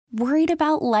Worried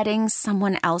about letting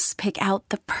someone else pick out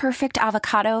the perfect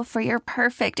avocado for your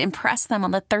perfect impress them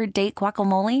on the third date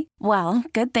guacamole? Well,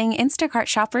 good thing Instacart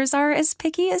shoppers are as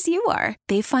picky as you are.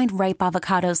 They find ripe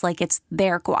avocados like it's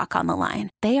their guac on the line.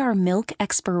 They are milk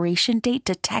expiration date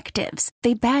detectives.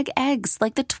 They bag eggs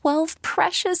like the 12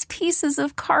 precious pieces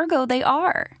of cargo they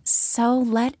are. So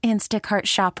let Instacart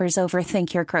shoppers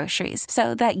overthink your groceries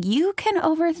so that you can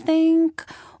overthink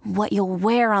what you'll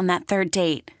wear on that third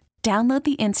date. Download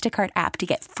the Instacart app to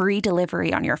get free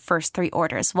delivery on your first 3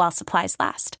 orders while supplies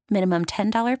last. Minimum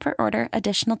 $10 per order.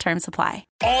 Additional terms apply.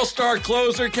 All-star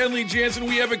closer Kenley Jansen,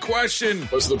 we have a question.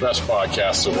 What's the best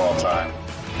podcast of all time?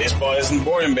 Baseball isn't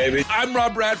boring, baby. I'm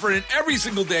Rob Bradford, and every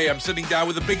single day I'm sitting down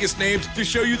with the biggest names to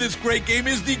show you this great game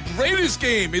is the greatest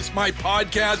game. It's my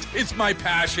podcast. It's my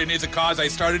passion. It's a cause I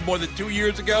started more than 2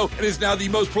 years ago and is now the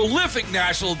most prolific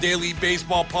national daily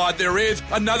baseball pod there is.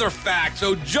 Another fact.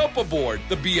 So jump aboard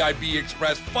the BIB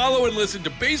Express. Follow and listen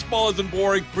to Baseball Isn't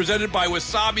Boring, presented by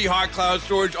Wasabi Hot Cloud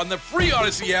Storage on the free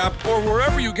Odyssey app or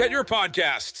wherever you get your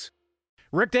podcasts.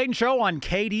 Rick Dayton Show on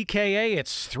KDKA.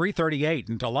 It's 3:38,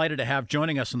 and delighted to have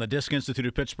joining us on the Disc Institute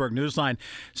of Pittsburgh Newsline,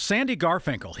 Sandy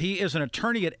Garfinkel. He is an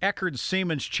attorney at Eckerd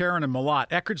Siemens, Charon and Malott.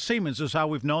 Eckerd Siemens is how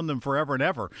we've known them forever and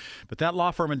ever, but that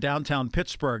law firm in downtown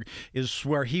Pittsburgh is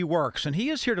where he works, and he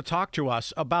is here to talk to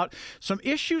us about some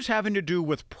issues having to do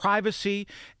with privacy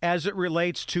as it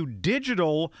relates to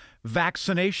digital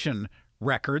vaccination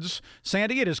records.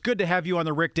 Sandy, it is good to have you on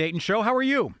the Rick Dayton Show. How are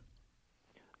you?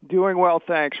 Doing well,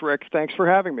 thanks, Rick. Thanks for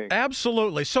having me.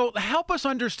 Absolutely. So help us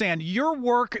understand your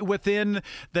work within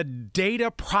the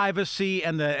data privacy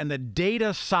and the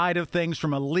data side of things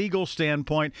from a legal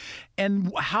standpoint.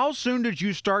 And how soon did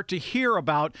you start to hear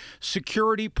about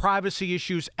security privacy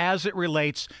issues as it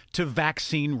relates to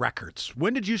vaccine records?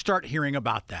 When did you start hearing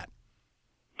about that?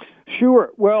 Sure.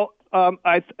 Well,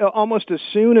 almost as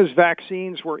soon as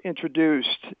vaccines were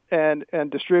introduced and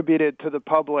distributed to the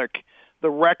public, the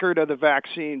record of the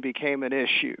vaccine became an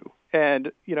issue.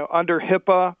 And, under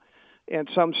HIPAA and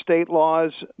some state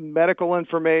laws, medical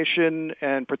information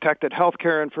and protected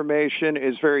healthcare information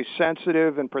is very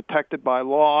sensitive and protected by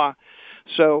law.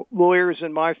 So lawyers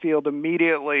in my field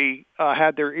immediately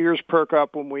had their ears perk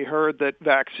up when we heard that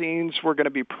vaccines were going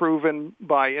to be proven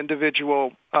by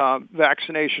individual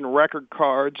vaccination record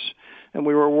cards. And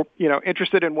we were,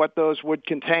 interested in what those would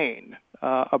contain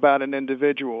about an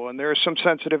individual. And there is some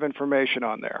sensitive information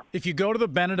on there. If you go to the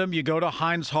Benedum, you go to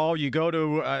Heinz Hall, you go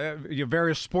to your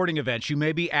various sporting events, you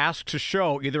may be asked to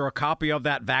show either a copy of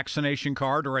that vaccination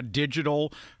card or a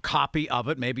digital copy of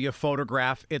it, maybe a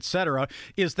photograph, etc.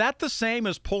 Is that the same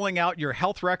as pulling out your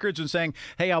health records and saying,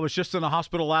 hey, I was just in the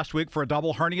hospital last week for a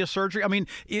double hernia surgery? I mean,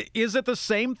 is it the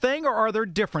same thing, or are there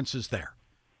differences there?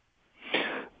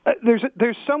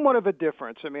 There's somewhat of a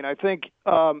difference. I mean, I think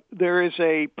there is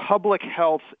a public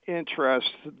health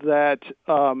interest that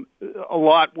a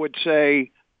lot would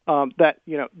say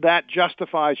that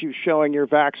justifies you showing you're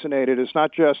vaccinated. It's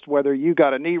not just whether you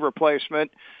got a knee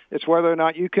replacement; it's whether or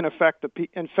not you can infect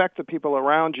the people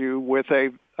around you with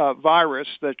a virus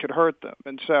that could hurt them.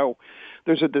 And so,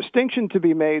 there's a distinction to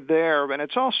be made there, and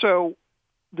it's also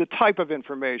the type of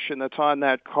information that's on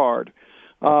that card.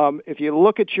 If you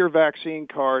look at your vaccine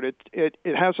card, it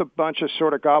has a bunch of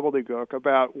sort of gobbledygook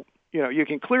about, you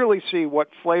can clearly see what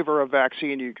flavor of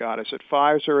vaccine you got. Is it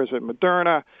Pfizer? Is it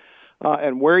Moderna?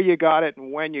 And where you got it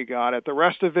and when you got it. The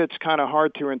rest of it's kind of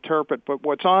hard to interpret, but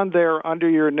what's on there under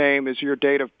your name is your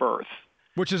date of birth.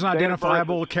 Which is an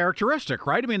identifiable characteristic,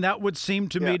 right? I mean, that would seem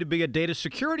to me to be a data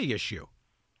security issue.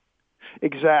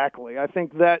 Exactly. I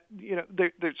think that,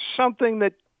 there's something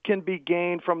that can be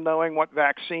gained from knowing what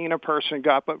vaccine a person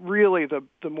got, but really the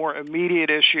more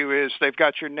immediate issue is they've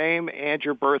got your name and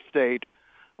your birth date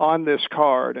on this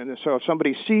card. And so if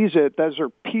somebody sees it, those are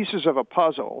pieces of a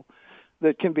puzzle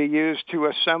that can be used to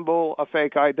assemble a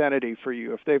fake identity for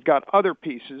you. If they've got other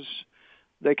pieces,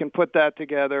 they can put that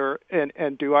together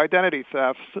and do identity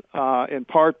theft, in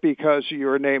part because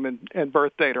your name and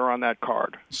birth date are on that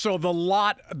card. So the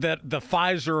lot that the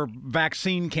Pfizer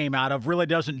vaccine came out of really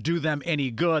doesn't do them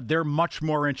any good. They're much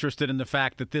more interested in the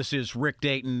fact that this is Rick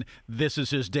Dayton, this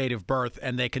is his date of birth,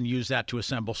 and they can use that to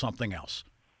assemble something else.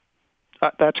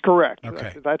 That's correct.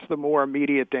 Okay. That's the more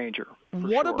immediate danger.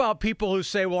 What about people who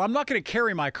say, well, I'm not going to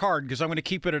carry my card because I'm going to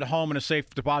keep it at home in a safe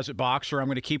deposit box, or I'm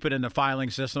going to keep it in the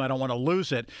filing system. I don't want to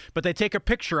lose it. But they take a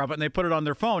picture of it and they put it on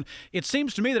their phone. It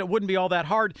seems to me that it wouldn't be all that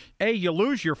hard. A, you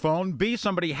lose your phone. B,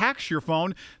 somebody hacks your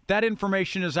phone. That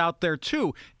information is out there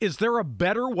too. Is there a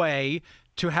better way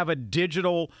to have a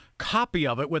digital copy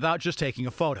of it without just taking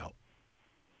a photo?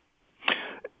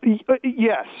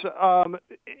 Yes.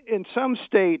 In some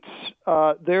states,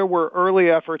 there were early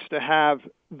efforts to have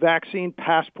vaccine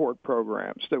passport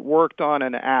programs that worked on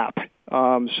an app.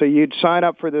 So you'd sign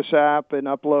up for this app and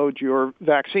upload your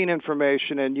vaccine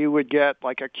information, and you would get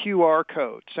like a QR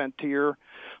code sent to your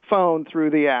phone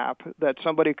through the app that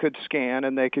somebody could scan,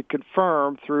 and they could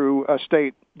confirm through a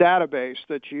state database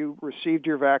that you received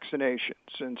your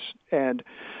vaccinations. And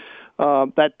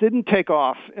that didn't take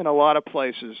off in a lot of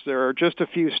places. There are just a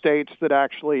few states that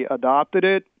actually adopted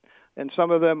it, and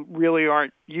some of them really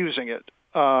aren't using it.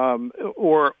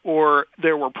 Or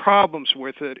there were problems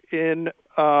with it. In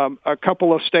a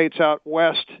couple of states out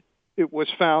west, it was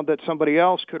found that somebody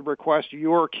else could request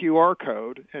your QR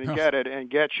code and get it and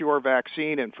get your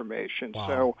vaccine information.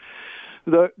 Wow.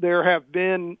 So there have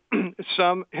been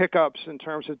some hiccups in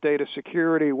terms of data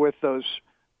security with those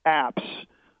apps.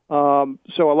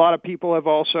 So a lot of people have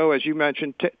also, as you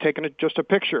mentioned, taken just a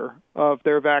picture of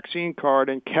their vaccine card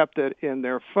and kept it in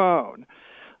their phone.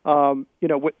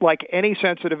 Like any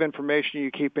sensitive information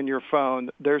you keep in your phone,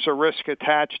 there's a risk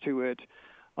attached to it.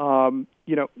 When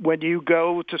you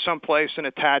go to some place and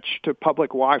attach to public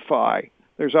Wi-Fi,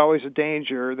 there's always a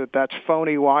danger that that's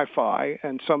phony Wi-Fi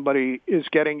and somebody is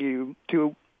getting you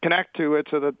to connect to it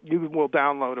so that you will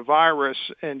download a virus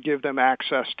and give them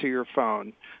access to your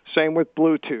phone. Same with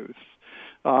Bluetooth.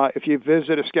 If you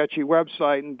visit a sketchy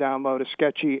website and download a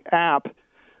sketchy app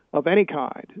of any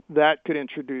kind, that could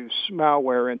introduce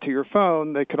malware into your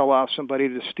phone that could allow somebody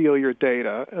to steal your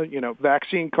data,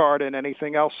 vaccine card and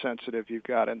anything else sensitive you've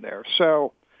got in there.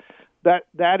 So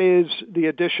that is the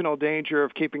additional danger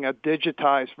of keeping a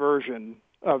digitized version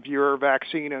of your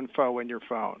vaccine info in your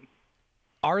phone.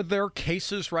 Are there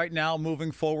cases right now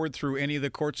moving forward through any of the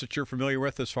courts that you're familiar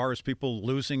with as far as people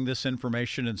losing this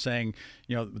information and saying,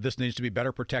 this needs to be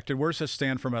better protected? Where does this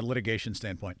stand from a litigation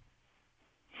standpoint?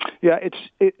 Yeah,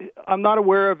 I'm not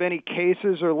aware of any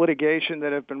cases or litigation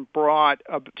that have been brought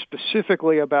up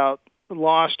specifically about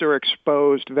lost or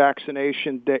exposed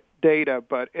vaccination data,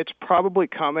 but it's probably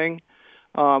coming.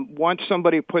 Once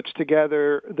somebody puts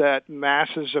together that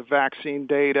masses of vaccine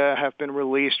data have been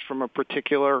released from a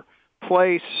particular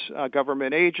place, a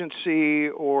government agency,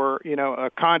 or a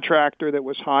contractor that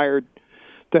was hired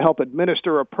to help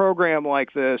administer a program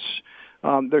like this,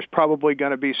 there's probably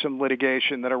going to be some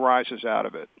litigation that arises out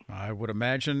of it. I would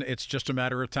imagine it's just a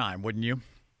matter of time, wouldn't you?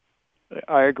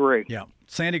 I agree. Yeah.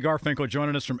 Sandy Garfinkel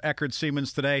joining us from Eckerd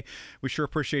Siemens today. We sure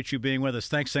appreciate you being with us.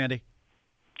 Thanks, Sandy.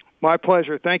 My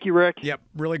pleasure. Thank you, Rick. Yep,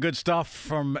 really good stuff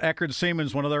from Eckerd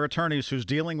Siemens, one of their attorneys who's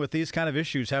dealing with these kind of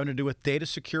issues having to do with data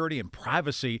security and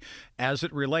privacy as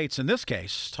it relates, in this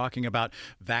case, talking about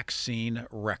vaccine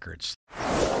records.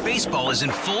 Baseball is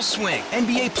in full swing.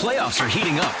 NBA playoffs are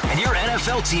heating up, and your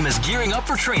NFL team is gearing up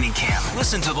for training camp.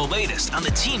 Listen to the latest on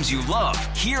the teams you love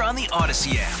here on the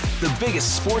Odyssey app. The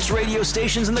biggest sports radio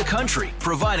stations in the country,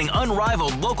 providing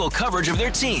unrivaled local coverage of their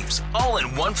teams, all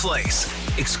in one place.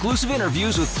 Exclusive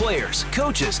interviews with players,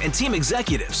 coaches, and team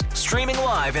executives, streaming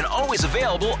live and always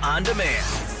available on demand.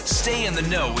 Stay in the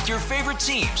know with your favorite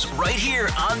teams right here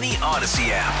on the Odyssey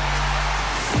app.